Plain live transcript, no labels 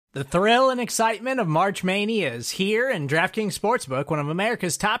The thrill and excitement of March Mania is here, and DraftKings Sportsbook, one of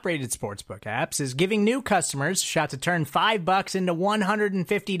America's top-rated sportsbook apps, is giving new customers a shot to turn $5 into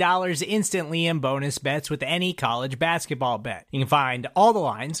 $150 instantly in bonus bets with any college basketball bet. You can find all the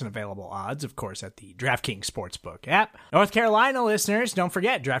lines and available odds, of course, at the DraftKings Sportsbook app. North Carolina listeners, don't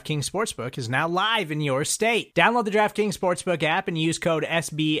forget, DraftKings Sportsbook is now live in your state. Download the DraftKings Sportsbook app and use code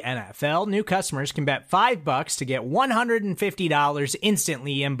SBNFL. New customers can bet $5 to get $150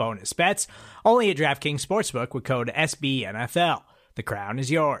 instantly in bonus bets, only at DraftKings Sportsbook with code SBNFL. The crown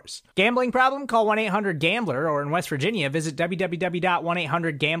is yours. Gambling problem? Call 1-800-GAMBLER, or in West Virginia, visit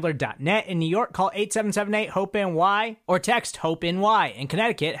www.1800gambler.net. In New York, call 877-8-HOPE-NY or text HOPE-NY. In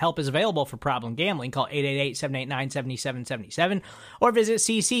Connecticut, help is available for problem gambling. Call 888-789-7777 or visit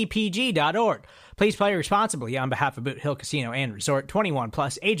ccpg.org. Please play responsibly on behalf of Boot Hill Casino and Resort. 21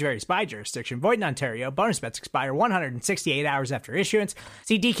 plus, age varies by jurisdiction. Void in Ontario. Bonus bets expire 168 hours after issuance.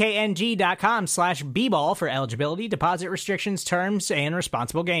 See dkng.com/bball for eligibility, deposit restrictions, terms, and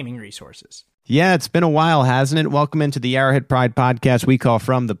responsible gaming resources. Yeah, it's been a while, hasn't it? Welcome into the Arrowhead Pride podcast we call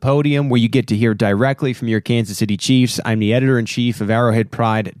From the Podium, where you get to hear directly from your Kansas City Chiefs. I'm the editor-in-chief of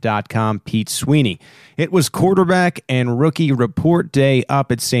ArrowheadPride.com, Pete Sweeney. It was quarterback and rookie report day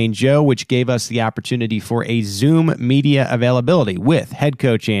up at St. Joe, which gave us the opportunity for a Zoom media availability with head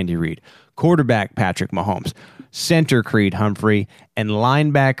coach Andy Reid, quarterback Patrick Mahomes, center Creed Humphrey, and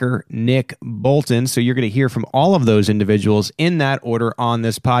linebacker Nick Bolton. So you're going to hear from all of those individuals in that order on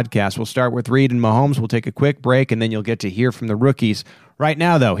this podcast. We'll start with Reid and Mahomes. We'll take a quick break, and then you'll get to hear from the rookies. Right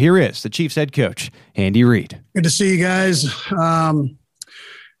now, though, here is the Chiefs head coach, Andy Reid. Good to see you guys.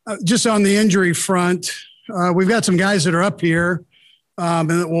 Just on the injury front, we've got some guys that are up here and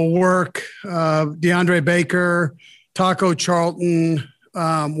that will work. DeAndre Baker, Taco Charlton,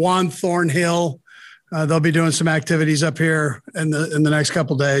 Juan Thornhill. They'll be doing some activities up here in the next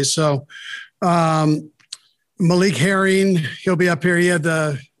couple days. So Malik Herring, he'll be up here. He had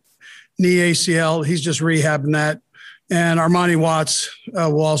the knee ACL. He's just rehabbing that. And Armani Watts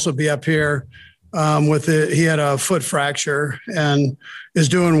will also be up here he had a foot fracture and is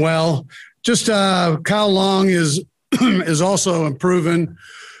doing well. Just Kyle Long is also improving.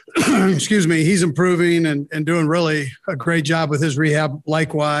 Excuse me. He's improving and doing really a great job with his rehab.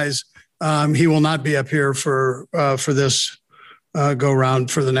 Likewise, he will not be up here for this go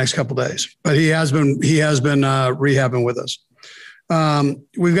round for the next couple of days, but he has been rehabbing with us.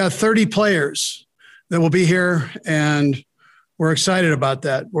 We've got 30 players that will be here, and we're excited about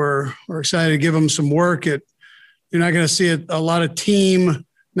that. We're excited to give them some work. You're not going to see a lot of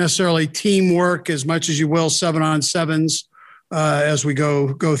necessarily teamwork as much as you will 7-on-7s as we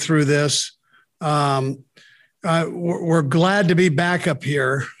go through this. We're glad to be back up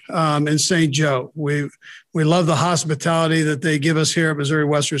here in St. Joe. We love the hospitality that they give us here at Missouri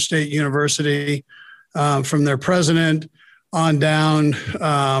Western State University, from their president on down.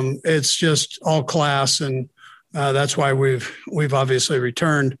 It's just all class, and that's why we've obviously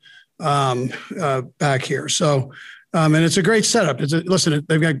returned back here. So, and it's a great setup. Listen,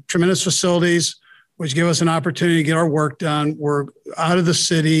 they've got tremendous facilities, which give us an opportunity to get our work done. We're out of the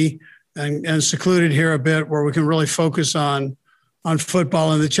city and secluded here a bit, where we can really focus on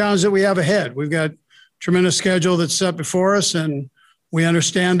football and the challenge that we have ahead. We've got tremendous schedule that's set before us, and we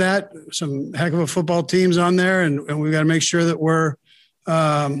understand that. Some heck of a football teams on there, and we've got to make sure that we're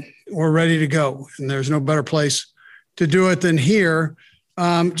ready to go. And there's no better place to do it than here.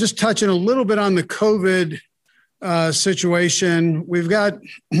 Just touching a little bit on the COVID situation, we've got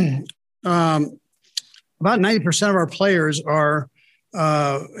about 90% of our players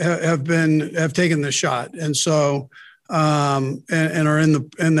have taken the shot, and so and are in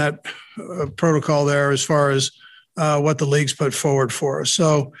that protocol there as far as what the league's put forward for us.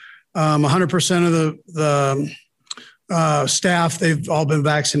 So 100% of the staff, they've all been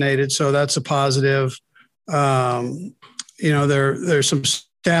vaccinated, so that's a positive. There's some stats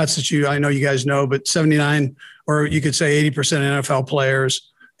that I know you guys know, but 79, or you could say 80% NFL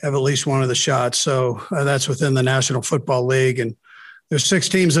players have at least one of the shots. So that's within the National Football League, and there's 6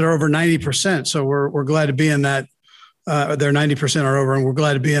 teams that are over 90%. So we're glad to be in that. They're 90% or over, and we're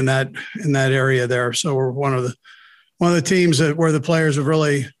glad to be in that area there. So we're one of the teams where the players have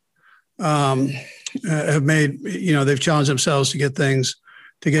really have made, they've challenged themselves to get things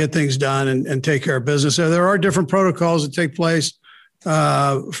done and take care of business. So there are different protocols that take place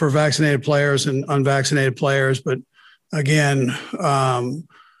for vaccinated players and unvaccinated players, but again,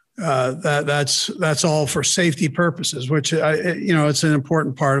 that's all for safety purposes, which it's an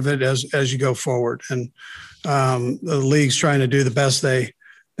important part of it as you go forward. And the league's trying to do the best they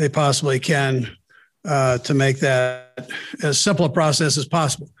possibly can to make that as simple a process as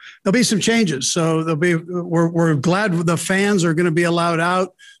possible. There'll be some changes. So we're glad the fans are going to be allowed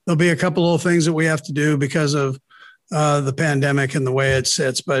out. There'll be a couple of things that we have to do because of the pandemic and the way it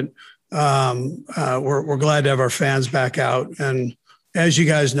sits, but we're glad to have our fans back out. And as you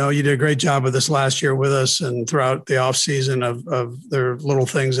guys know, you did a great job with this last year with us and throughout the off season of their little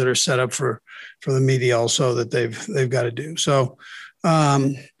things that are set up for the media also that they've got to do. So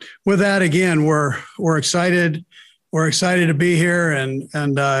with that, again, we're excited. We're excited to be here and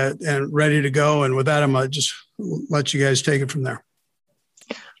ready to go. And with that, I'm going to just let you guys take it from there.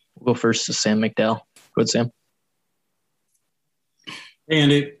 We'll go first to Sam McDowell. Go ahead, Sam. Hey,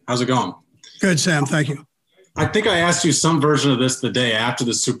 Andy. How's it going? Good, Sam. Thank you. I think I asked you some version of this the day after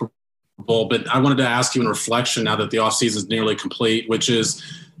the Super Bowl, but I wanted to ask you in reflection now that the offseason is nearly complete, which is,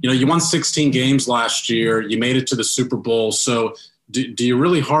 you won 16 games last year. You made it to the Super Bowl. So do you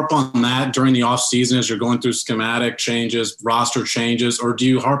really harp on that during the offseason as you're going through schematic changes, roster changes, or do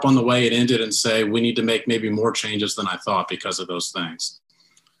you harp on the way it ended and say we need to make maybe more changes than I thought because of those things?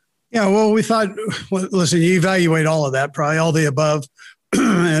 Yeah, well, we thought, listen, you evaluate all of that, probably all the above,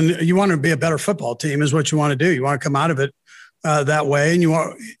 and you want to be a better football team is what you want to do. You want to come out of it that way, and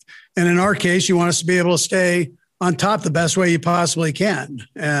and in our case, you want us to be able to stay on top the best way you possibly can.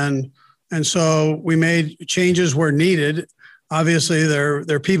 And so we made changes where needed. Obviously, there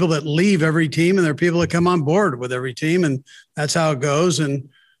are people that leave every team, and there are people that come on board with every team, and that's how it goes. And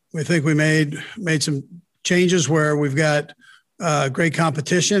we think we made some changes where we've got great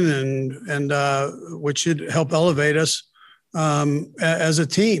competition, and which should help elevate us as a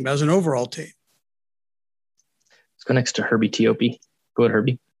team, as an overall team. Let's go next to Herbie Teope. Go ahead,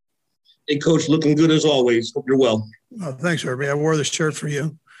 Herbie. Hey, Coach, looking good as always. Hope you're well. Oh, thanks, Herbie. I wore the shirt for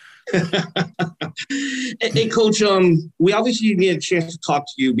you. Hey, Coach, we obviously didn't get a chance to talk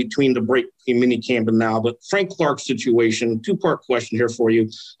to you between the break between minicamp and now, but Frank Clark's situation, two-part question here for you.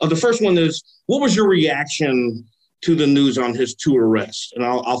 The first one is, what was your reaction to the news on his 2 arrests? And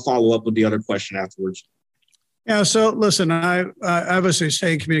I'll follow up with the other question afterwards. Yeah, so listen, I obviously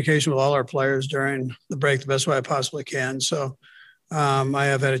stay in communication with all our players during the break the best way I possibly can. So I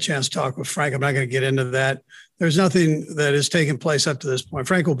have had a chance to talk with Frank. I'm not going to get into that. There's nothing that has taken place up to this point.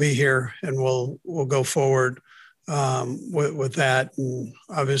 Frank will be here, and we'll go forward with that. And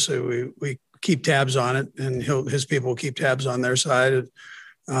obviously, we keep tabs on it, and his people will keep tabs on their side of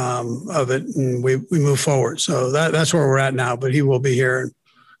it, and we move forward. So that's where we're at now. But he will be here,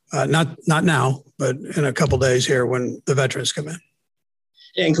 not now, but in a couple of days here when the veterans come in.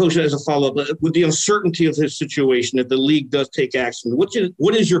 And, Coach, as a follow-up, with the uncertainty of his situation, if the league does take action,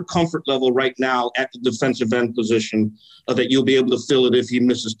 what is your comfort level right now at the defensive end position that you'll be able to fill it if he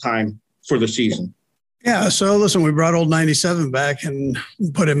misses time for the season? Yeah, so listen, we brought old 97 back and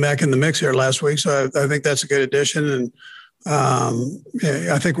put him back in the mix here last week, so I think that's a good addition, and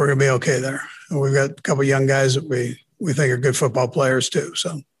I think we're going to be okay there. And we've got a couple of young guys that we think are good football players too,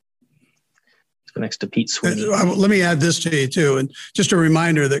 so. Go next to Pete Sweeney. Let me add this to you too, and just a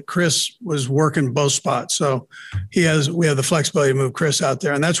reminder that Chris was working both spots, so we have the flexibility to move Chris out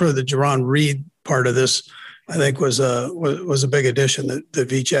there, and that's where the Jerron Reed part of this, I think, was a big addition that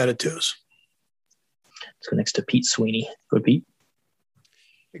Veach added to us. Let's go next to Pete Sweeney. Go ahead, Pete.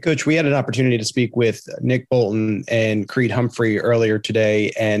 Hey, Coach, we had an opportunity to speak with Nick Bolton and Creed Humphrey earlier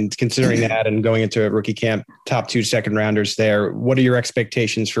today, and considering that and going into a rookie camp, top 2 second rounders there, what are your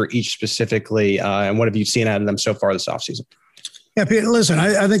expectations for each specifically, and what have you seen out of them so far this offseason? Yeah, Pete, listen,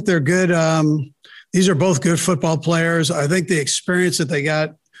 I think they're good. These are both good football players. I think the experience that they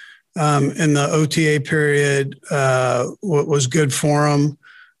got in the OTA period was good for them.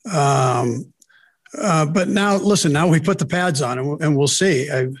 But now, listen, now we put the pads on and we'll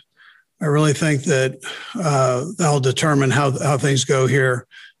see. I really think that that'll determine how things go here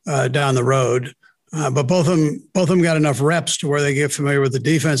down the road. But both of them got enough reps to where they get familiar with the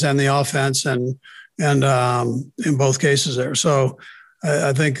defense and the offense, and in both cases there. So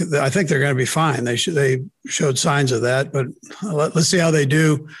I think they're going to be fine. They showed signs of that, but let's see how they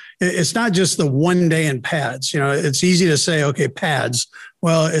do. It's not just the one day in pads. It's easy to say, okay, pads.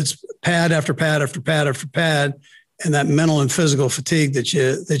 Well, it's pad after pad after pad after pad, and that mental and physical fatigue that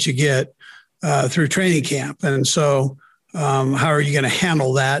you get through training camp. And so, how are you going to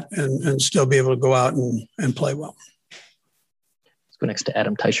handle that and still be able to go out and play well? Let's go next to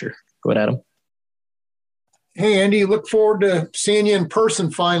Adam Teicher. Go ahead, Adam. Hey, Andy, look forward to seeing you in person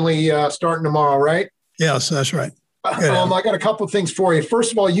finally starting tomorrow, right? Yes, that's right. I got a couple of things for you.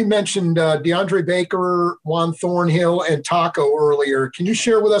 First of all, you mentioned DeAndre Baker, Juan Thornhill, and Taco earlier. Can you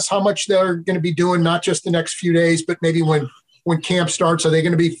share with us how much they're going to be doing, not just the next few days, but maybe when when camp starts? Are they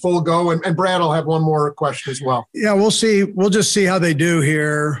going to be full go? And Brad, I'll have one more question as well. Yeah, we'll see. We'll just see how they do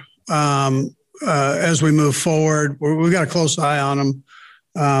here as we move forward. We've got a close eye on them.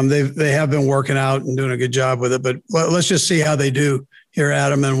 They have been working out and doing a good job with it, but let's just see how they do here,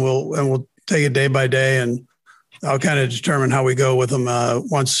 Adam, and we'll take it day by day, and I'll kind of determine how we go with them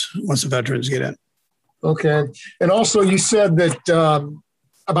once the veterans get in. Okay. And also you said that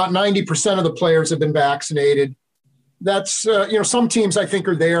about 90% of the players have been vaccinated. That's, some teams I think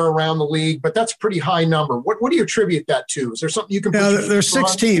are there around the league, but that's a pretty high number. What do you attribute that to? Is there something you can put? There's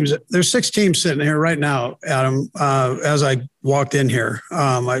 6 teams. There's 6 teams sitting here right now, Adam, as I walked in here.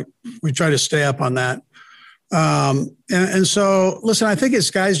 We try to stay up on that. And so, listen, I think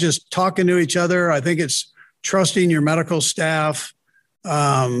it's guys just talking to each other. I think it's trusting your medical staff,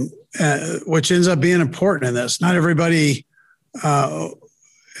 which ends up being important in this. Not everybody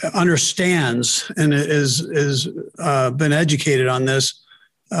understands and is been educated on this,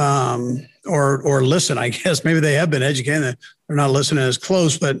 or listen. I guess maybe they have been educated. They're not listening as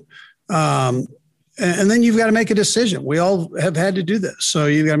close, but and then you've got to make a decision. We all have had to do this, so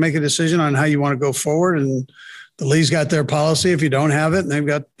you've got to make a decision on how you want to go forward. And the league's got their policy if you don't have it, and they've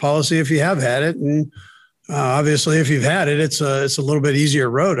got policy if you have had it. And obviously, if you've had it, it's a little bit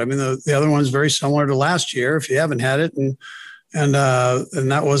easier road. I mean, the other one's very similar to last year. If you haven't had it, and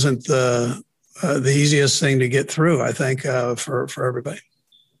that wasn't the easiest thing to get through, I think, for everybody.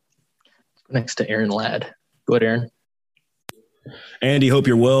 Next to Aaron Ladd. Go ahead, Aaron. Andy, hope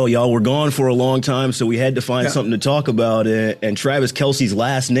you're well. Y'all were gone for a long time, so we had to find something to talk about. And Travis Kelce's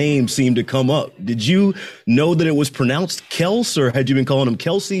last name seemed to come up. Did you know that it was pronounced Kels, or had you been calling him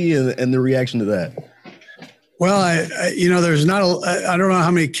Kelsey, and the reaction to that? Well, I there's not I don't know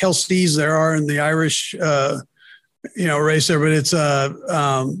how many Kelseys there are in the Irish, race there, but it's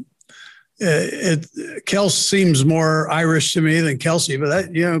Kels seems more Irish to me than Kelsey, but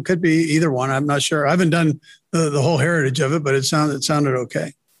that could be either one. I'm not sure. I haven't done the whole heritage of it, but it sounded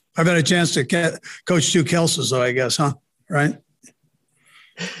okay. I've had a chance to coach 2 Kelses, though, I guess, huh? Right.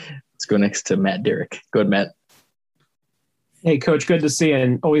 Let's go next to Matt Derrick. Go ahead, Matt. Hey, Coach, good to see you,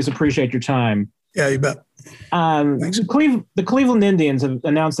 and always appreciate your time. Yeah, you bet. The Cleveland Indians have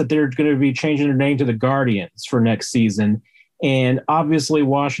announced that they're going to be changing their name to the Guardians for next season. And obviously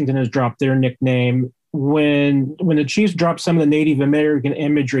Washington has dropped their nickname. When the Chiefs dropped some of the Native American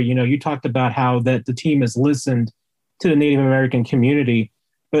imagery, you talked about how that the team has listened to the Native American community.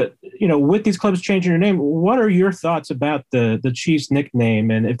 But, with these clubs changing their name, what are your thoughts about the Chiefs nickname?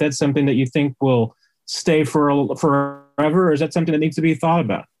 And if that's something that you think will stay forever, or is that something that needs to be thought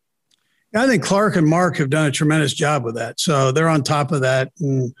about? I think Clark and Mark have done a tremendous job with that. So they're on top of that.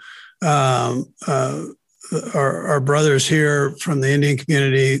 And our brothers here from the Indian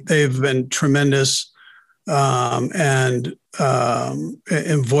community, they've been tremendous and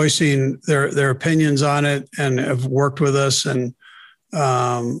in voicing their opinions on it, and have worked with us. And,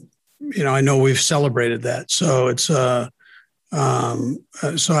 I know we've celebrated that. So it's so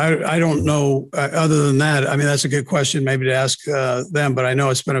I don't know other than that. I mean, that's a good question maybe to ask them, but I know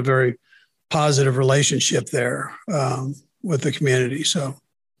it's been a very positive relationship there with the community. So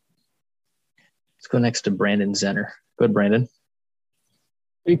let's go next to Brandon Zenner. Go ahead, Brandon.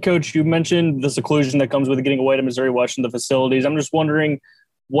 Hey, Coach, you mentioned the seclusion that comes with getting away to Missouri, watching the facilities. I'm just wondering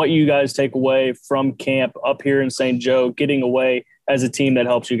what you guys take away from camp up here in St. Joe, getting away as a team that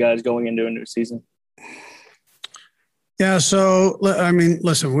helps you guys going into a new season. Yeah, so, I mean,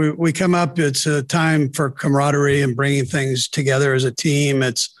 listen, we come up, it's a time for camaraderie and bringing things together as a team.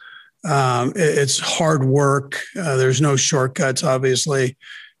 It's hard work. There's no shortcuts, obviously.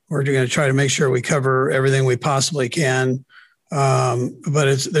 We're going to try to make sure we cover everything we possibly can.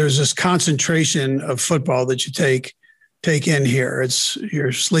 But there's this concentration of football that you take in here.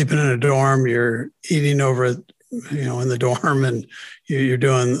 You're sleeping in a dorm, you're eating over, in the dorm, and you're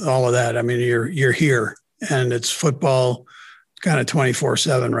doing all of that. I mean, you're here, and it's football kind of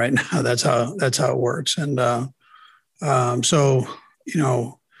 24/7 right now. That's how it works. And so,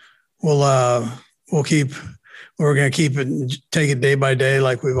 we're going to keep it and take it day by day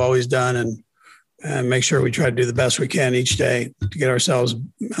like we've always done, and make sure we try to do the best we can each day to get ourselves,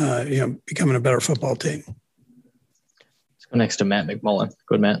 becoming a better football team. Let's go next to Matt McMullen.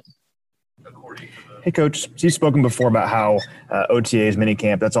 Go ahead, Matt. Hey, Coach. So you've spoken before about how OTAs,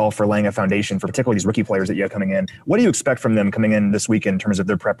 minicamp, that's all for laying a foundation for particularly these rookie players that you have coming in. What do you expect from them coming in this week in terms of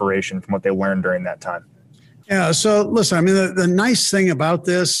their preparation from what they learned during that time? Yeah, so listen, I mean, the nice thing about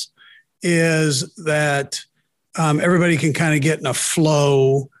this is that everybody can kind of get in a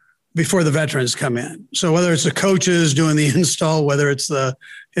flow before the veterans come in. So whether it's the coaches doing the install, whether it's the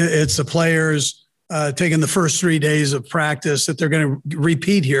players, taking the first 3 days of practice that they're going to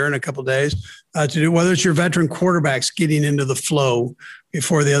repeat here in a couple of days to do, whether it's your veteran quarterbacks getting into the flow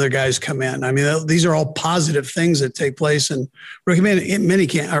before the other guys come in. I mean, these are all positive things that take place in rookie mini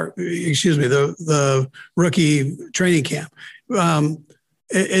camp, or excuse me, the rookie training camp.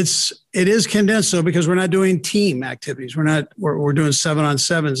 It is condensed though, because we're not doing team activities. We're doing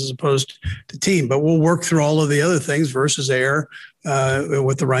 7-on-7s as opposed to team, but we'll work through all of the other things versus air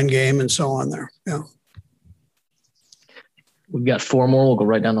with the run game and so on there. Yeah. We've got 4 more. We'll go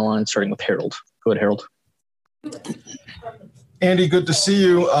right down the line, starting with Harold. Go ahead, Harold. Andy, good to see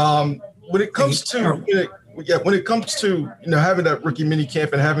you. When it comes to having that rookie mini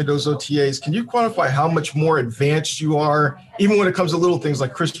camp and having those OTAs, can you quantify how much more advanced you are, even when it comes to little things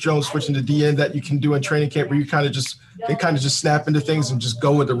like Chris Jones switching to DN that you can do in training camp, where you kind of just snap into things and just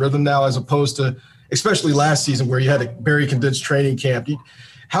go with the rhythm now, as opposed to, especially last season where you had a very condensed training camp.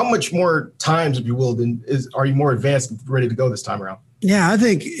 How much more times, if you will, are you more advanced and ready to go this time around? Yeah, I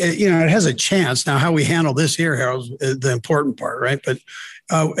think, it has a chance. Now, how we handle this here, Harold, is the important part, right? But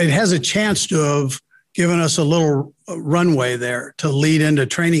it has a chance to have given us a little runway there to lead into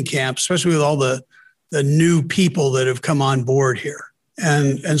training camp, especially with all the new people that have come on board here.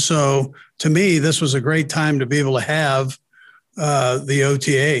 And so to me, this was a great time to be able to have the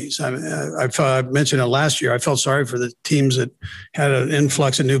OTAs. I mean, I mentioned it last year. I felt sorry for the teams that had an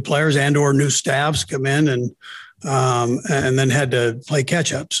influx of new players and or new staffs come in and then had to play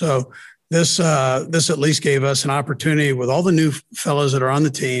catch up. So this at least gave us an opportunity with all the new fellows that are on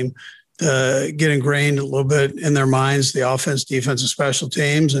the team to get ingrained a little bit in their minds, the offense, defense, and special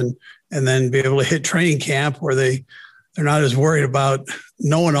teams, and then be able to hit training camp where they're not as worried about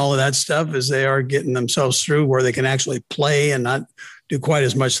knowing all of that stuff as they are getting themselves through where they can actually play and not do quite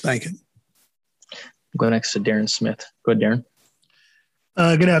as much thinking. Go next to Darren Smith. Go ahead, Darren.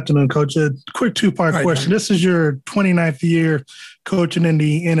 Good afternoon, Coach. A quick 2-part question. This is your 29th year coaching in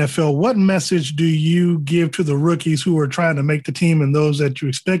the NFL. What message do you give to the rookies who are trying to make the team and those that you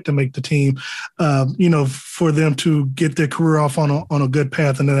expect to make the team, for them to get their career off on a good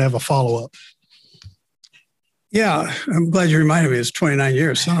path and then have a follow-up? Yeah, I'm glad you reminded me. It's 29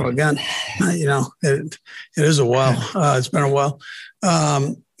 years. Son of a gun. It is a while. It's been a while.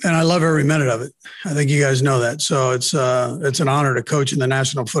 And I love every minute of it. I think you guys know that. So it's an honor to coach in the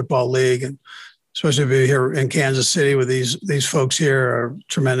National Football League, and especially to be here in Kansas City with these folks here are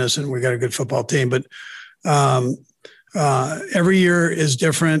tremendous, and we got a good football team. But every year is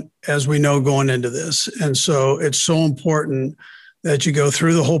different, as we know going into this, and so it's so important that you go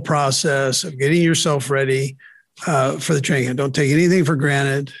through the whole process of getting yourself ready for the training. Don't take anything for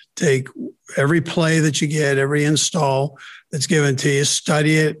granted. Take every play that you get, every install that's given to you,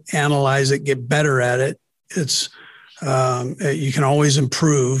 study it, analyze it, get better at it. It's you can always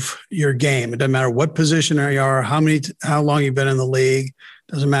improve your game. It doesn't matter what position you are, how long you've been in the league,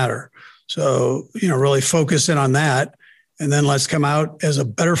 doesn't matter. So, really focus in on that, and then let's come out as a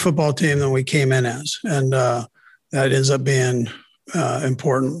better football team than we came in as. And that ends up being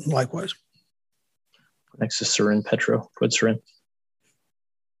important likewise. Next is Surin Petro. Go ahead, Surin.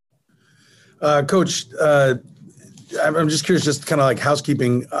 Coach, I'm just curious, just kind of like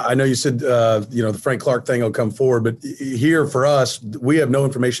housekeeping. I know you said, the Frank Clark thing will come forward, but here for us, we have no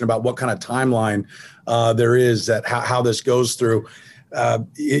information about what kind of timeline there is that how this goes through. Are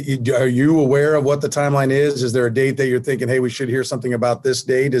you aware of what the timeline is? Is there a date that you're thinking, hey, we should hear something about this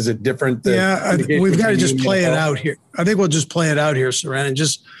date? Is it different? We've got to just play it out here. I think we'll just play it out here, Surin, and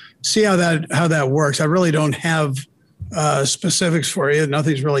just see how that works. I really don't have specifics for you.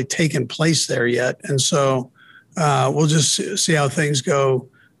 Nothing's really taken place there yet. And so we'll just see how things go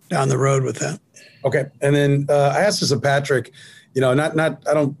down the road with that. Okay. And then I asked this of Patrick, not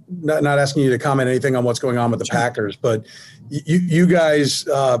asking you to comment anything on what's going on with the Packers, but you guys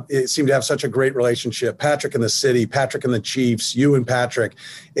seem to have such a great relationship. Patrick and the city, Patrick and the Chiefs, you and Patrick.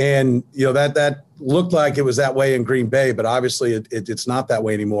 And, that looked like it was that way in Green Bay, but obviously it's not that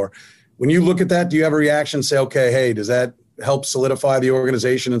way anymore. When you look at that, do you have a reaction and say, okay, hey, does that help solidify the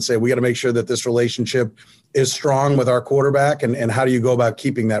organization and say, we got to make sure that this relationship is strong with our quarterback? And how do you go about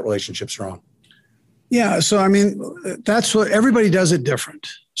keeping that relationship strong? Yeah. So, I mean, that's what everybody does it different.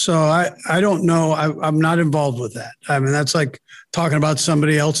 So I don't know. I'm not involved with that. I mean, that's like talking about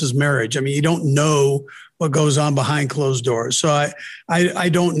somebody else's marriage. I mean, you don't know what goes on behind closed doors. So I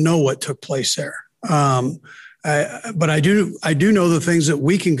don't know what took place there. But I do know the things that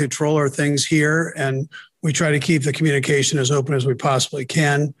we can control are things here, and we try to keep the communication as open as we possibly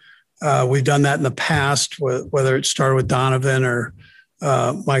can. We've done that in the past, whether it started with Donovan or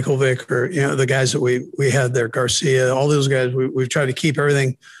Michael Vick or the guys that we had there, Garcia, all those guys. We've tried to keep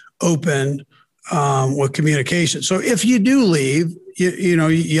everything open with communication. So if you do leave,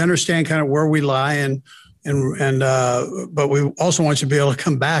 you understand kind of where we lie but we also want you to be able to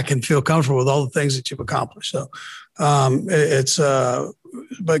come back and feel comfortable with all the things that you've accomplished. So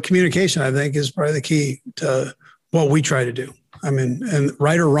but communication, I think, is probably the key to what we try to do. I mean, and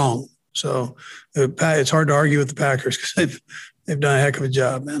right or wrong. So it's hard to argue with the Packers because they've done a heck of a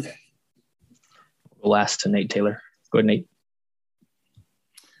job, man. Last to Nate Taylor. Go ahead, Nate.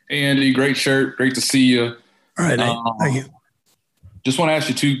 Hey, Andy, great shirt. Great to see you. All right, Nate. Thank you. Just want to ask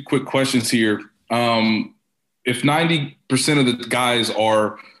you two quick questions here. If 90% of the guys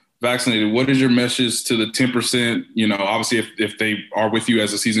are vaccinated, what is your message to the 10%? Obviously, if they are with you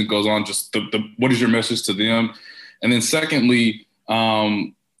as the season goes on, just what is your message to them? And then secondly,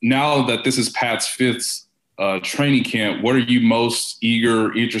 now that this is Pat's fifth training camp, what are you most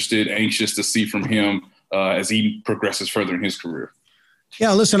eager, interested, anxious to see from him as he progresses further in his career?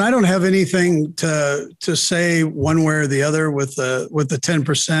 Yeah, listen, I don't have anything to say one way or the other with the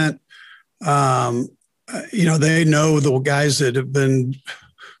 10%. They know the guys that have been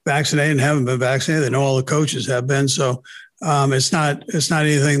vaccinated and haven't been vaccinated. They know all the coaches have been. So it's not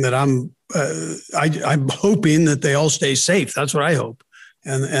anything that I'm hoping that they all stay safe. That's what I hope,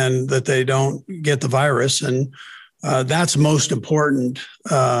 and that they don't get the virus. And that's most important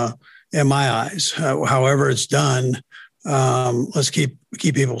in my eyes. However it's done, let's keep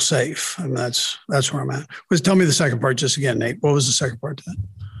people safe. And that's where I'm at. Tell me the second part just again, Nate. What was the second part to that?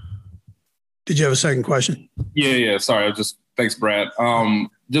 Did you have a second question? Yeah. Sorry. Thanks, Brad.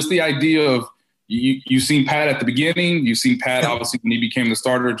 Just the idea of you've seen Pat at the beginning. You've seen Pat, obviously, when he became the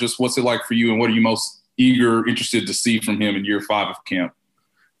starter. Just what's it like for you, and what are you most interested to see from him in year 5 of camp?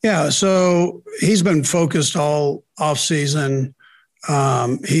 Yeah, so he's been focused all off season.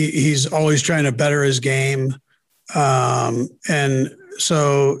 He's always trying to better his game. And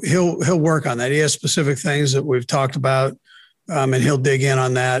so he'll work on that. He has specific things that we've talked about, and he'll dig in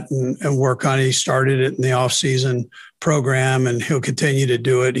on that and work on it. He started it in the off-season program, and he'll continue to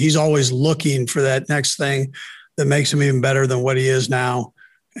do it. He's always looking for that next thing that makes him even better than what he is now.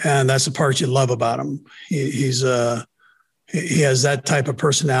 And that's the part you love about him. He has that type of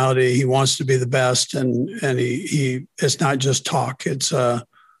personality. He wants to be the best, and he it's not just talk. It's he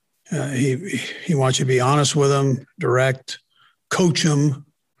wants you to be honest with him, direct, coach him,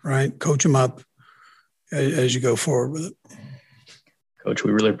 right? Coach him up as you go forward with it. Coach,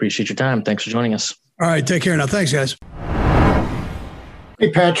 we really appreciate your time. Thanks for joining us. All right, take care now. Thanks, guys.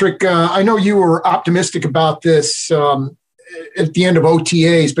 Hey, Patrick, I know you were optimistic about this at the end of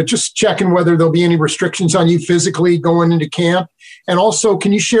OTAs, but just checking whether there'll be any restrictions on you physically going into camp. And also,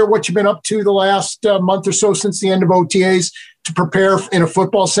 can you share what you've been up to the last month or so since the end of OTAs to prepare in a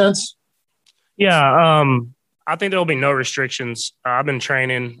football sense? Yeah, I think there'll be no restrictions. I've been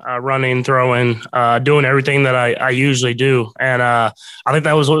training, running, throwing, doing everything that I usually do. And I think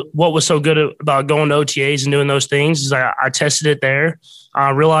that was what was so good about going to OTAs and doing those things is I tested it there.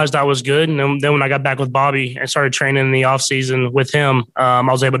 I realized I was good. And then when I got back with Bobby and started training in the off season with him, I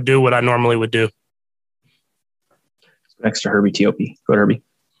was able to do what I normally would do. Next to Herbie Teope. Go ahead, Herbie.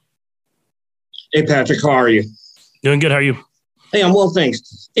 Hey, Patrick, how are you? Doing good. How are you? Hey, I'm well,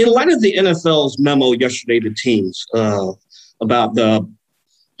 thanks. In light of the NFL's memo yesterday to teams about the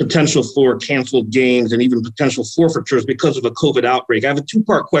potential for canceled games and even potential forfeitures because of a COVID outbreak, I have a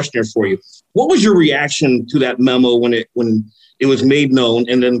two-part question here for you. What was your reaction to that memo when it was made known?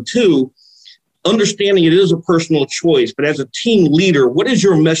 And then two, understanding it is a personal choice, but as a team leader, what is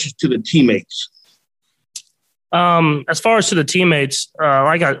your message to the teammates? As far as to the teammates,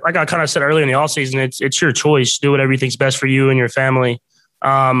 like I kind of said earlier in the offseason, it's your choice. Do whatever you think's best for you and your family.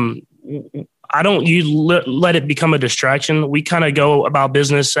 I don't let it become a distraction. We kind of go about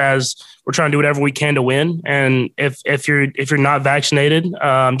business as we're trying to do whatever we can to win. And if you're not vaccinated,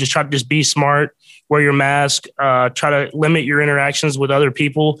 just try to be smart, wear your mask, try to limit your interactions with other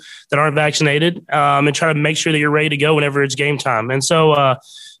people that aren't vaccinated, and try to make sure that you're ready to go whenever it's game time. And so,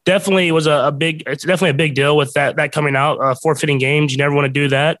 definitely it was it's definitely a big deal with that coming out, forfeiting games. You never want to do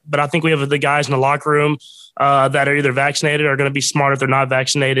that. But I think we have the guys in the locker room that are either vaccinated or going to be smart if they're not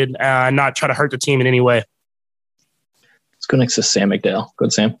vaccinated and not try to hurt the team in any way. Let's go next to Sam McDowell. Go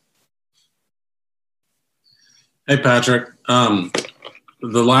ahead, Sam. Hey, Patrick.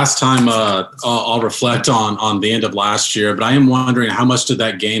 The last time I'll reflect on the end of last year, but I am wondering how much did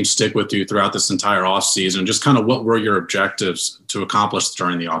that game stick with you throughout this entire offseason? Just kind of what were your objectives to accomplish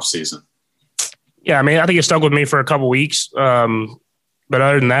during the offseason? Yeah, I mean, I think it stuck with me for a couple weeks. But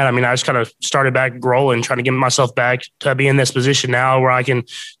other than that, I mean, I just kind of started back rolling, trying to get myself back to be in this position now where I can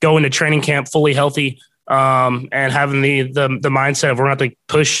go into training camp fully healthy, and having the mindset of we're going to have to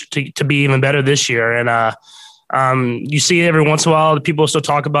push to be even better this year. And you see it every once in a while. The people still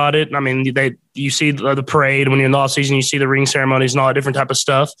talk about it. I mean, you see the parade when you're in the off season. You see the ring ceremonies and all that different type of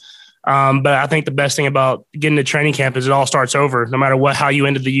stuff. But I think the best thing about getting to training camp is it all starts over. No matter how you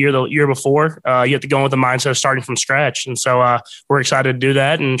ended the year before, you have to go in with the mindset of starting from scratch. And so we're excited to do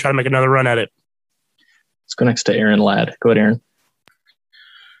that and try to make another run at it. Let's go next to Aaron Ladd. Go ahead, Aaron.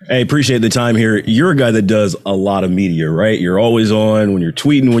 Hey, appreciate the time here. You're a guy that does a lot of media, right? You're always on when you're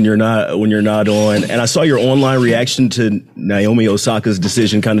tweeting, when you're not on. And I saw your online reaction to Naomi Osaka's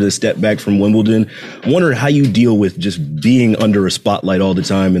decision kind of to step back from Wimbledon. I wonder how you deal with just being under a spotlight all the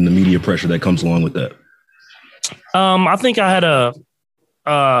time and the media pressure that comes along with that. I think I had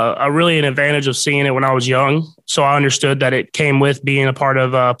a really an advantage of seeing it when I was young. So I understood that it came with being a part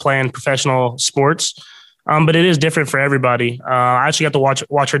of playing professional sports. But it is different for everybody. I actually got to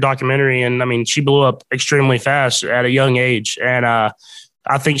watch her documentary, and I mean, she blew up extremely fast at a young age. And I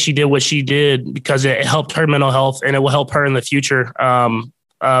think she did what she did because it helped her mental health, and it will help her in the future of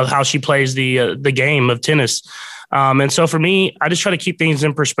how she plays the game of tennis. And so for me, I just try to keep things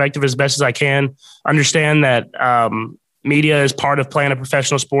in perspective as best as I can. Understand that media is part of playing a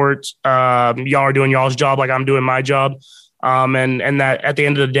professional sport. Y'all are doing y'all's job like I'm doing my job. And that at the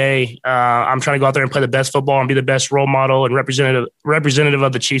end of the day, I'm trying to go out there and play the best football and be the best role model and representative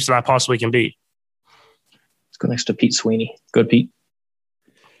of the Chiefs that I possibly can be. Let's go next to Pete Sweeney. Go ahead, Pete.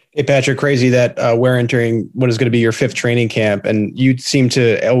 Hey, Patrick, crazy that we're entering what is going to be your 5th training camp, and you seem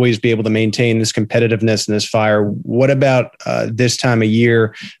to always be able to maintain this competitiveness and this fire. What about this time of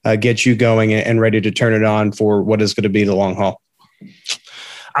year gets you going and ready to turn it on for what is going to be the long haul?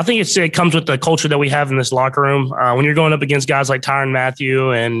 I think it comes with the culture that we have in this locker room. When you're going up against guys like Tyrann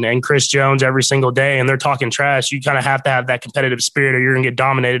Mathieu and Chris Jones every single day, and they're talking trash, you kind of have to have that competitive spirit, or you're going to get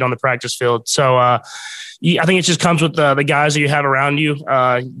dominated on the practice field. So I think it just comes with the guys that you have around you.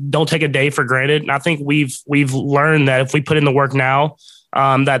 Don't take a day for granted. And I think we've learned that if we put in the work now,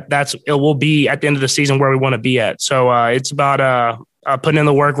 it will be at the end of the season where we want to be at. So it's about putting in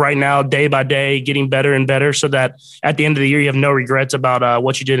the work right now, day by day, getting better and better, so that at the end of the year, you have no regrets about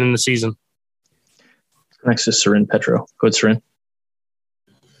what you did in the season. Next is Sarin Petro. Go ahead, Sarin.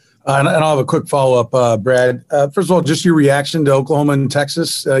 And I'll have a quick follow-up, Brad. First of all, just your reaction to Oklahoma and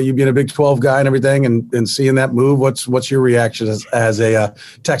Texas. You being a Big 12 guy and everything, and seeing that move. What's your reaction as a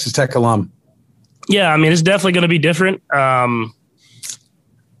Texas Tech alum? Yeah, I mean, it's definitely going to be different.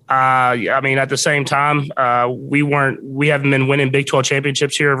 I mean, at the same time, we haven't been winning Big 12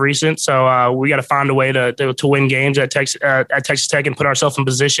 championships here of recent. So we got to find a way to win games at Texas Tech and put ourselves in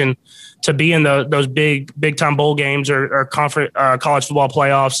position to be in those big time bowl games or conference college football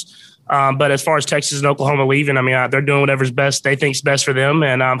playoffs. But as far as Texas and Oklahoma leaving, I mean, they're doing whatever's best they think's best for them.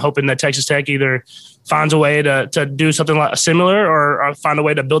 And I'm hoping that Texas Tech either finds a way to do something like similar or find a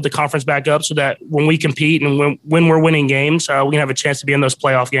way to build the conference back up so that when we compete and when we're winning games, we can have a chance to be in those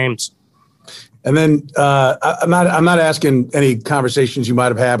playoff games. And then I'm not asking any conversations you might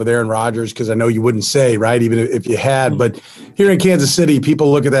have had with Aaron Rodgers, because I know you wouldn't say, right, even if you had. But here in Kansas City,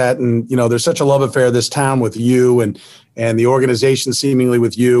 people look at that and, there's such a love affair, this town with you and the organization seemingly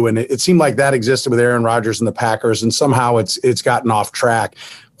with you. And it seemed like that existed with Aaron Rodgers and the Packers, and somehow it's gotten off track.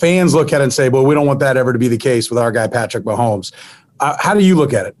 Fans look at it and say, well, we don't want that ever to be the case with our guy, Patrick Mahomes. How do you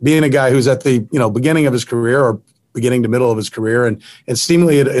look at it, being a guy who's at the beginning of his career or beginning to middle of his career, and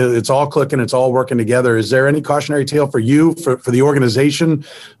seemingly it's all clicking, it's all working together? Is there any cautionary tale for you, for the organization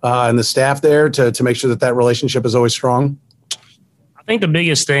and the staff there to make sure that relationship is always strong? I think the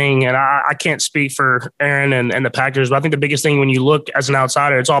biggest thing, and I can't speak for Aaron and the Packers, but I think the biggest thing when you look as an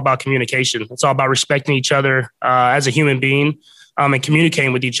outsider, it's all about communication. It's all about respecting each other as a human being and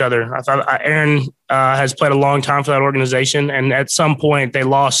communicating with each other. I thought Aaron has played a long time for that organization, and at some point they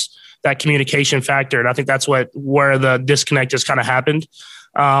lost that communication factor. And I think that's where the disconnect just kind of happened.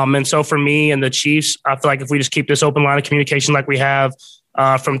 And so for me and the Chiefs, I feel like if we just keep this open line of communication like we have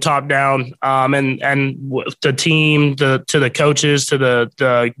from top down, and the team, to the coaches, to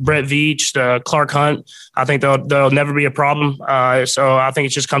the Brett Veach, the Clark Hunt, I think there'll never be a problem. So I think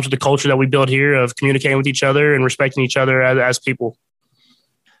it just comes with the culture that we build here of communicating with each other and respecting each other as people.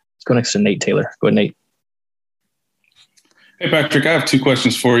 Let's go next to Nate Taylor. Go ahead, Nate. Hey, Patrick, I have 2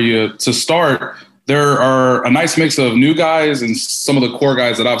 questions for you. To start, there are a nice mix of new guys and some of the core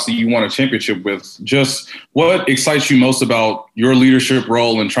guys that obviously you won a championship with. Just what excites you most about your leadership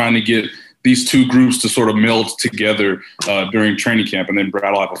role in trying to get these 2 groups to sort of meld together during training camp? And then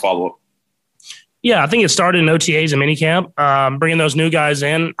Brad will have a follow-up. Yeah, I think it started in OTAs and minicamp, bringing those new guys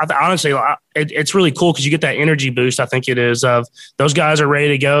in. Honestly, it's really cool because you get that energy boost. I think it is of those guys are ready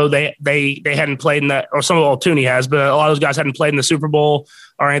to go. They hadn't played in that, or some of Tooney has, but a lot of those guys hadn't played in the Super Bowl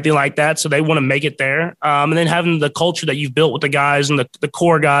or anything like that. So they want to make it there. And then having the culture that you've built with the guys and the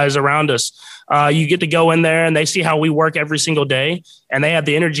core guys around us, you get to go in there and they see how we work every single day, and they have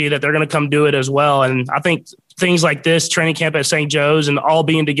the energy that they're going to come do it as well. And I think things like this, training camp at St. Joe's and all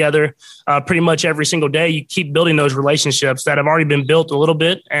being together pretty much every single day, you keep building those relationships that have already been built a little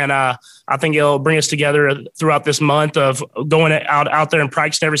bit. And I think it'll bring us together throughout this month of going out there and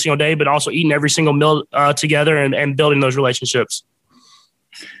practicing every single day, but also eating every single meal together and building those relationships.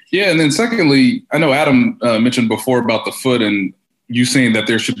 Yeah. And then secondly, I know Adam mentioned before about the foot and you saying that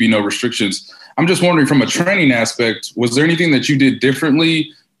there should be no restrictions. I'm just wondering, from a training aspect, was there anything that you did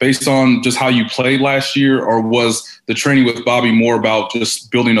differently based on just how you played last year, or was the training with Bobby more about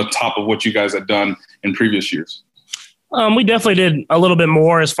just building on top of what you guys had done in previous years? We definitely did a little bit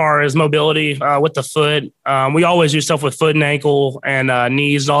more as far as mobility with the foot. We always do stuff with foot and ankle and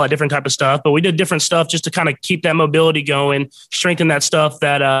knees and all that different type of stuff, but we did different stuff just to kind of keep that mobility going, strengthen that stuff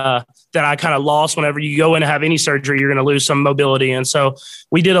that I kind of lost. Whenever you go in and have any surgery, you're going to lose some mobility. And so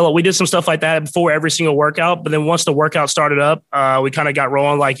we did some stuff like that before every single workout. But then once the workout started up, we kind of got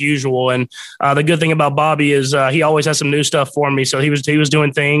rolling like usual. And the good thing about Bobby is he always has some new stuff for me. So he was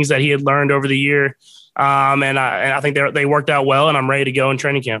doing things that he had learned over the year. And I think they worked out well, and I'm ready to go in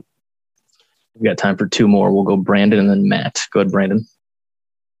training camp. We've got time for two more. We'll go Brandon and then Matt. Go ahead, Brandon.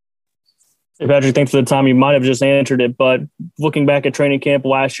 Hey, Patrick, thanks for the time. You might have just answered it, but looking back at training camp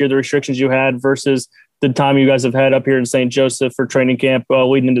last year, the restrictions you had versus the time you guys have had up here in St. Joseph for training camp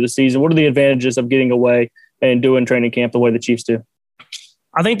leading into the season, what are the advantages of getting away and doing training camp the way the Chiefs do?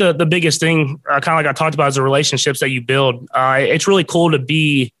 I think the biggest thing, kind of like I talked about, is the relationships that you build. It's really cool to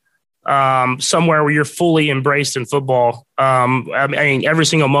be somewhere where you're fully embraced in football. I mean, every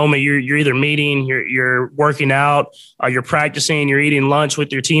single moment you're either meeting, you're working out, you're practicing, you're eating lunch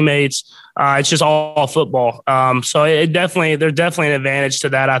with your teammates. It's just all football. So there's definitely an advantage to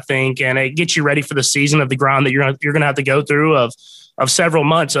that, I think, and it gets you ready for the season of the grind that you're going to have to go through of several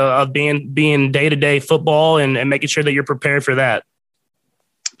months of being day-to-day football and making sure that you're prepared for that.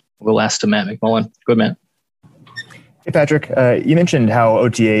 We'll go last to Matt McMullen. Go ahead, Matt. Hey, Patrick, you mentioned how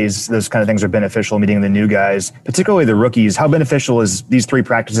OTAs, those kind of things are beneficial, meeting the new guys, particularly the rookies. How beneficial is these 3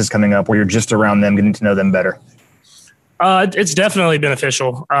 practices coming up where you're just around them, getting to know them better? It's definitely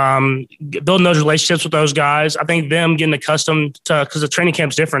beneficial. Building those relationships with those guys. I think them getting accustomed to, because the training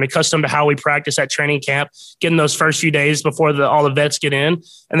camp's different, accustomed to how we practice at training camp, getting those first few days before all the vets get in,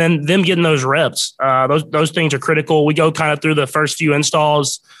 and then them getting those reps. Those things are critical. We go kind of through the first few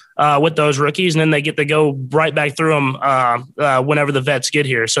installs with those rookies, and then they get to go right back through them whenever the vets get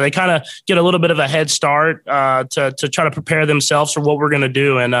here. So they kind of get a little bit of a head start to try to prepare themselves for what we're going to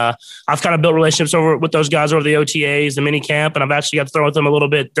do. And I've kind of built relationships with those guys over the OTAs, the mini camp, and I've actually got to throw with them a little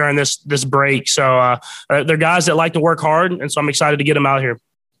bit during this break. So they're guys that like to work hard, and so I'm excited to get them out here.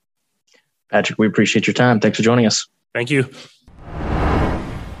 Patrick, we appreciate your time. Thanks for joining us. Thank you.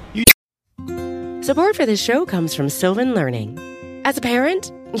 Support for this show comes from Sylvan Learning. As a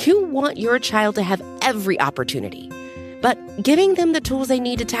parent, you want your child to have every opportunity, but giving them the tools they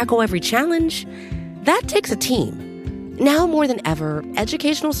need to tackle every challenge, that takes a team. Now more than ever,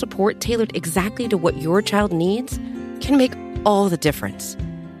 educational support tailored exactly to what your child needs can make all the difference.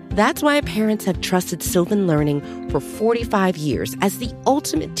 That's why parents have trusted Sylvan Learning for 45 years as the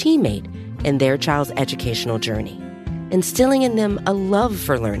ultimate teammate in their child's educational journey, instilling in them a love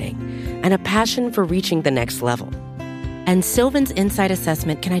for learning and a passion for reaching the next level. And Sylvan's Insight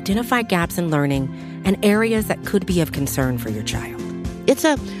Assessment can identify gaps in learning and areas that could be of concern for your child. It's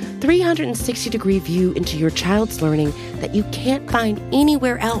a 360-degree view into your child's learning that you can't find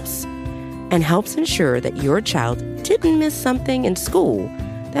anywhere else, and helps ensure that your child didn't miss something in school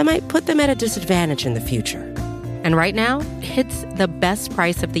that might put them at a disadvantage in the future. And right now, it's the best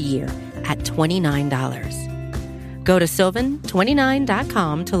price of the year at $29. Go to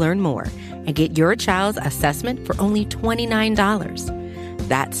sylvan29.com to learn more and get your child's assessment for only $29.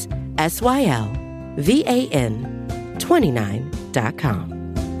 That's SYLVAN29.com.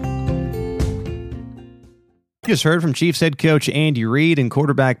 You just heard from Chiefs head coach Andy Reid and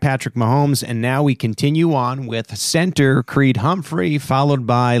quarterback Patrick Mahomes, and now we continue on with center Creed Humphrey, followed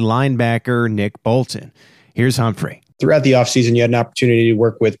by linebacker Nick Bolton. Here's Humphrey. Throughout the offseason, you had an opportunity to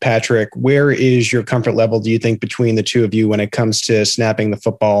work with Patrick. Where is your comfort level, do you think, between the two of you when it comes to snapping the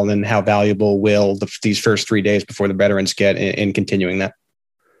football, and then how valuable will these first 3 days before the veterans get in continuing that?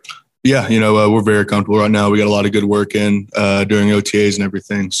 Yeah, we're very comfortable right now. We got a lot of good work in during OTAs and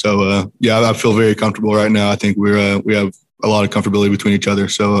everything. So, I feel very comfortable right now. I think we have a lot of comfortability between each other.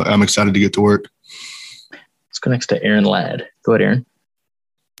 So I'm excited to get to work. Let's go next to Aaron Ladd. Go ahead, Aaron.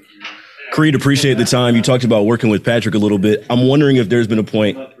 Creed, appreciate the time. You talked about working with Patrick a little bit. I'm wondering if there's been a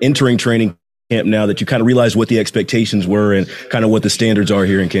point entering training camp now that you kind of realized what the expectations were and kind of what the standards are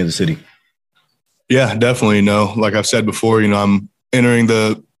here in Kansas City. Yeah, definitely. Like I've said before, I'm entering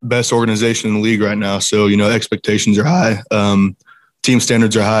the best organization in the league right now. So, expectations are high. Team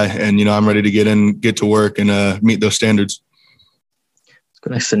standards are high. And, I'm ready to get to work and meet those standards. Let's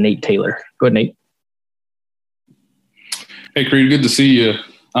go next to Nate Taylor. Go ahead, Nate. Hey, Creed, good to see you.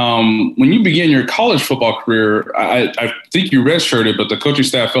 When you began your college football career, I think you redshirted, but the coaching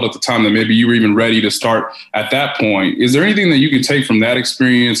staff felt at the time that maybe you were even ready to start at that point. Is there anything that you can take from that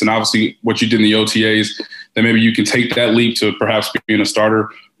experience and obviously what you did in the OTAs that maybe you can take that leap to perhaps being a starter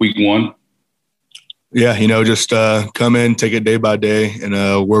week one? Yeah, just come in, take it day by day, and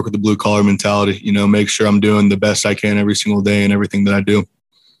work with the blue-collar mentality, make sure I'm doing the best I can every single day and everything that I do.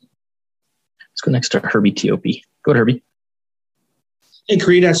 Let's go next to Herbie Tiopi. Go ahead, Herbie. Hey,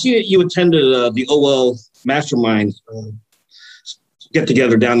 Creed, I see that you attended the OL Mastermind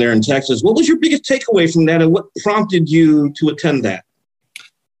get-together down there in Texas. What was your biggest takeaway from that, and what prompted you to attend that?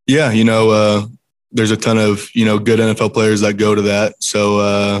 Yeah, there's a ton of, good NFL players that go to that.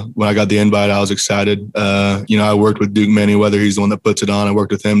 So when I got the invite, I was excited. I worked with Duke Manyweather. He's the one that puts it on. I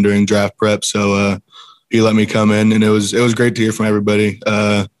worked with him during draft prep. So he let me come in, and it was great to hear from everybody.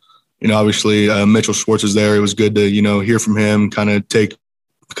 Obviously Mitchell Schwartz was there. It was good to, hear from him, kind of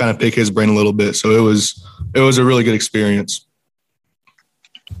pick his brain a little bit. So it was a really good experience.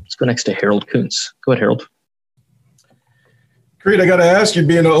 Let's go next to Harold Kuntz. Go ahead, Harold. Creed, I got to ask you,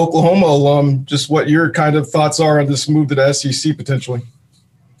 being an Oklahoma alum, just what your kind of thoughts are on this move to the SEC potentially.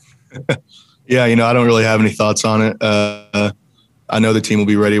 Yeah, I don't really have any thoughts on it. I know the team will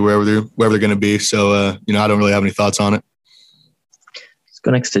be ready wherever they're going to be. So, I don't really have any thoughts on it. Let's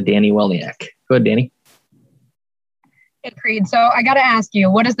go next to Danny Welniak. Go ahead, Danny. Hey, Creed. So I got to ask you,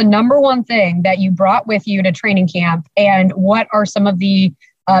 what is the number one thing that you brought with you to training camp? And what are some of the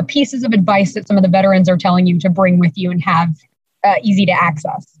pieces of advice that some of the veterans are telling you to bring with you and have easy to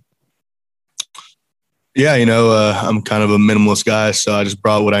access? Yeah, I'm kind of a minimalist guy, so I just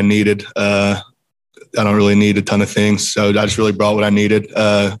brought what I needed. I don't really need a ton of things, so I just really brought what I needed.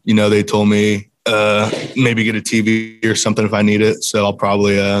 They told me maybe get a TV or something if I need it, so I'll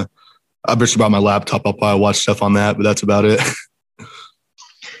probably I just brought my laptop. I'll probably watch stuff on that, but that's about it.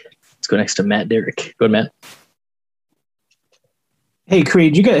 Let's go next to Matt Derrick. Go ahead, Matt. Hey,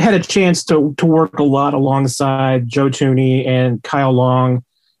 Creed, you had a chance to work a lot alongside Joe Thuney and Kyle Long,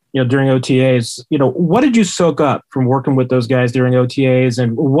 during OTAs. What did you soak up from working with those guys during OTAs,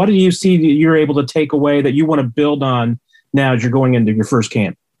 and what do you see that you're able to take away that you want to build on now as you're going into your first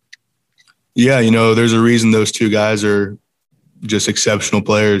camp? Yeah, there's a reason those two guys are just exceptional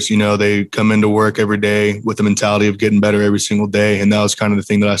players. They come into work every day with the mentality of getting better every single day, and that was kind of the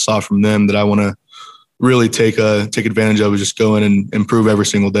thing that I saw from them that I want to really take advantage of, is just go in and improve every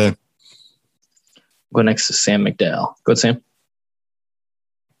single day. Go next to Sam McDowell. Go ahead, Sam.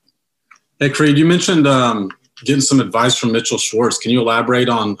 Hey, Creed, you mentioned getting some advice from Mitchell Schwartz. Can you elaborate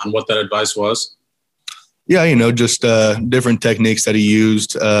on what that advice was? Yeah, just different techniques that he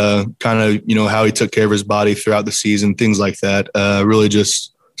used, kind of, how he took care of his body throughout the season, things like that. Really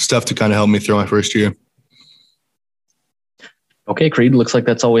just stuff to kind of help me through my first year. Okay, Creed, looks like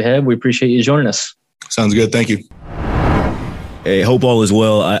that's all we have. We appreciate you joining us. Sounds good. Thank you. Hey, hope all is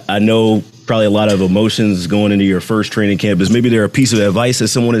well. I know probably a lot of emotions going into your first training camp. Is maybe there a piece of advice that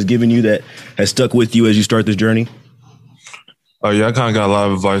someone has given you that has stuck with you as you start this journey? Yeah, I kind of got a lot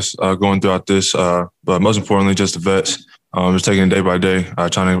of advice going throughout this, but most importantly, just the vets. Just taking it day by day,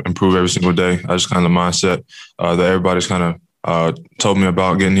 trying to improve every single day. Just kind of the mindset that everybody's kind of told me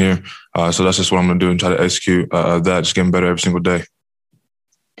about getting here. So that's just what I'm going to do and try to execute that, just getting better every single day.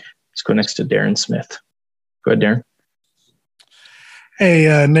 Let's go next to Darren Smith. Go ahead, Darren.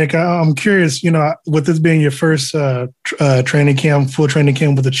 Hey, Nick, I'm curious, with this being your first training camp, full training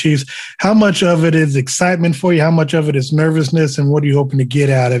camp with the Chiefs, how much of it is excitement for you? How much of it is nervousness? And what are you hoping to get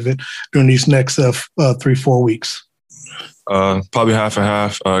out of it during these next 3-4 weeks? Probably half and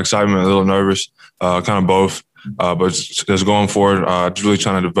half. Excitement, a little nervous, kind of both. But just going forward, just really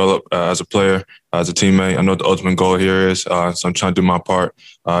trying to develop as a player, as a teammate. I know what the ultimate goal here is, so I'm trying to do my part,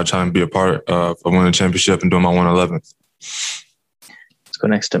 trying to be a part of winning a championship and doing my 111th. Let's go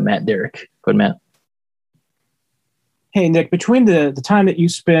next to Matt Derrick. Go ahead, Matt. Hey, Nick, between the time that you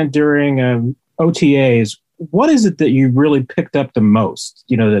spent during OTAs, what is it that you really picked up the most,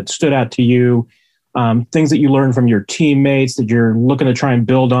 that stood out to you, things that you learned from your teammates that you're looking to try and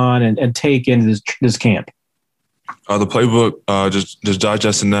build on and take into this camp? The playbook, just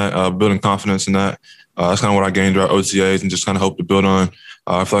digesting that, building confidence in that. That's kind of what I gained throughout OTAs and just kind of hope to build on.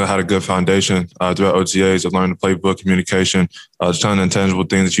 I feel like I had a good foundation throughout OTAs of learning the playbook, communication, just trying the intangible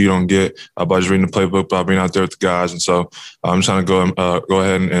things that you don't get by just reading the playbook, by being out there with the guys. And so I'm trying to go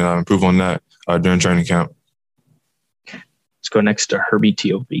ahead and improve on that during training camp. Let's go next to Herbie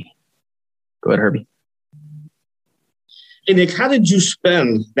T.O.B. Go ahead, Herbie. Hey, Nick, how did you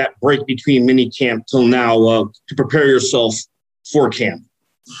spend that break between mini camp till now to prepare yourself for camp?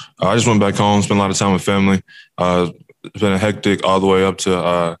 I just went back home, spent a lot of time with family. It's been hectic all the way up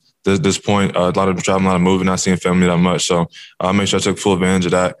to this point. A lot of traveling, a lot of moving, not seeing family that much. So I made sure I took full advantage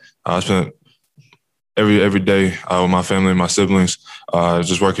of that. I spent every day with my family and my siblings,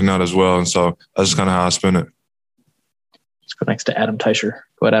 just working out as well. And so that's just kind of how I spent it. Let's go next to Adam Teicher.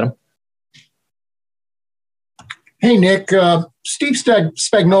 Go ahead, Adam. Hey, Nick, Steve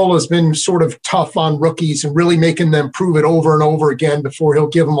Spagnuolo has been sort of tough on rookies and really making them prove it over and over again before he'll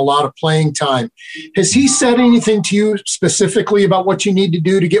give them a lot of playing time. Has he said anything to you specifically about what you need to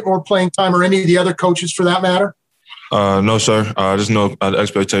do to get more playing time, or any of the other coaches for that matter? No, sir. I just know the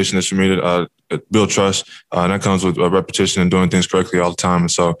expectation is for me to build trust, and that comes with repetition and doing things correctly all the time.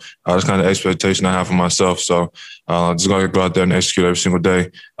 And so that's kind of the expectation I have for myself. So just going to go out there and execute every single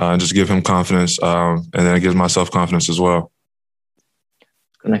day and just give him confidence, and then it gives myself confidence as well.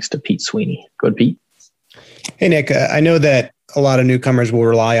 Go next to Pete Sweeney. Go ahead, Pete. Hey, Nick, I know that a lot of newcomers will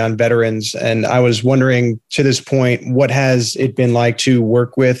rely on veterans, and I was wondering, to this point, what has it been like to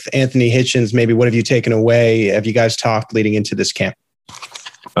work with Anthony Hitchens? Maybe what have you taken away? Have you guys talked leading into this camp?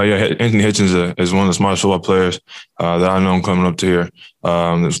 Yeah, Anthony Hitchens is one of the smartest football players that I know coming up to here.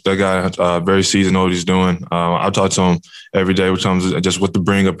 That guy, very seasoned, know what he's doing. I talk to him every day, which comes just what to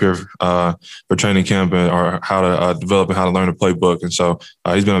bring up here for training camp or how to develop and how to learn the playbook. And so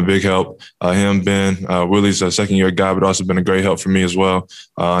he's been a big help. Him, Ben, Willie's a second-year guy, but also been a great help for me as well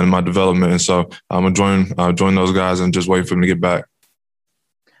in my development. And so I'm enjoying those guys and just waiting for them to get back.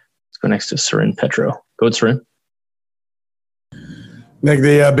 Let's go next to Seren Petro. Go ahead, Seren. Nick,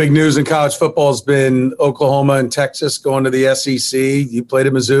 the big news in college football has been Oklahoma and Texas going to the SEC. You played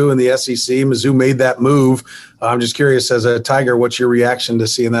at Mizzou in the SEC. Mizzou made that move. I'm just curious, as a Tiger, what's your reaction to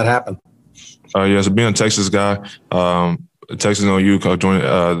seeing that happen? So being a Texas guy, Texas and OU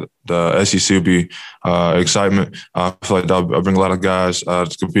joining the SEC would be excitement. I feel like that'll bring a lot of guys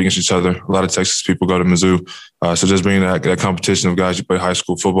to compete against each other. A lot of Texas people go to Mizzou. So just bringing that competition of guys you play high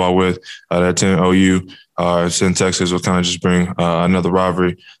school football with, that attend OU, it's in Texas will kind of just bring another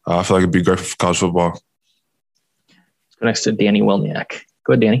rivalry. I feel like it'd be great for college football. Let's go next to Danny Welniak.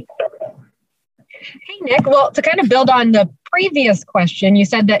 Go ahead, Danny. Hey, Nick. Well, to kind of build on the previous question, you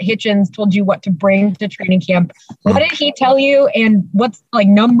said that Hitchens told you what to bring to training camp. What did he tell you? And what's like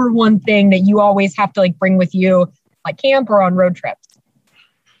number one thing that you always have to like bring with you, like camp or on road trips?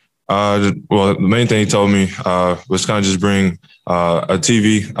 Well, the main thing he told me was kind of just bring a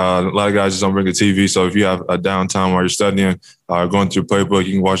TV. A lot of guys just don't bring a TV. So if you have a downtime while you're studying, going through playbook,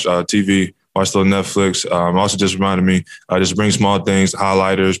 you can watch TV, watch a little Netflix. Also just reminded me, just bring small things,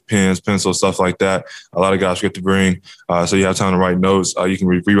 highlighters, pens, pencils, stuff like that. A lot of guys forget to bring. So you have time to write notes. You can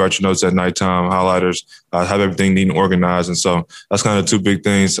rewrite your notes at nighttime, highlighters, have everything neat and organized. And so that's kind of two big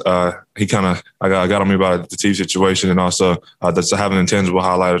things. I got on me about the TV situation, and also that's having intangible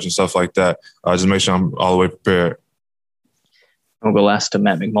highlighters and stuff like that. Just make sure I'm all the way prepared. I'll go last to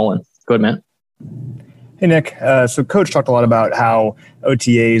Matt McMullen. Go ahead, Matt. Hey, Nick. So Coach talked a lot about how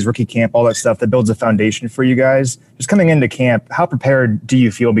OTAs, rookie camp, all that stuff that builds a foundation for you guys. Just coming into camp, how prepared do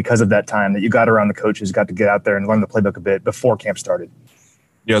you feel because of that time that you got around the coaches, got to get out there and learn the playbook a bit before camp started?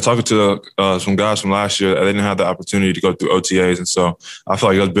 Yeah, talking to some guys from last year, they didn't have the opportunity to go through OTAs. And so I feel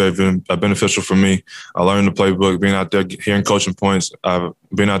like it was very beneficial for me. I learned the playbook, being out there, hearing coaching points,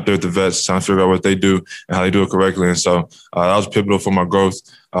 being out there with the vets, trying to figure out what they do and how they do it correctly. And so that was pivotal for my growth.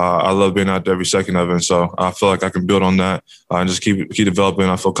 I love being out there every second of it. And so I feel like I can build on that and just keep developing.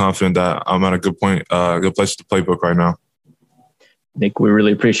 I feel confident that I'm at a good point, a good place with the playbook right now. Nick, we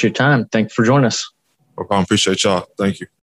really appreciate your time. Thanks for joining us. No problem. Appreciate y'all. Thank you.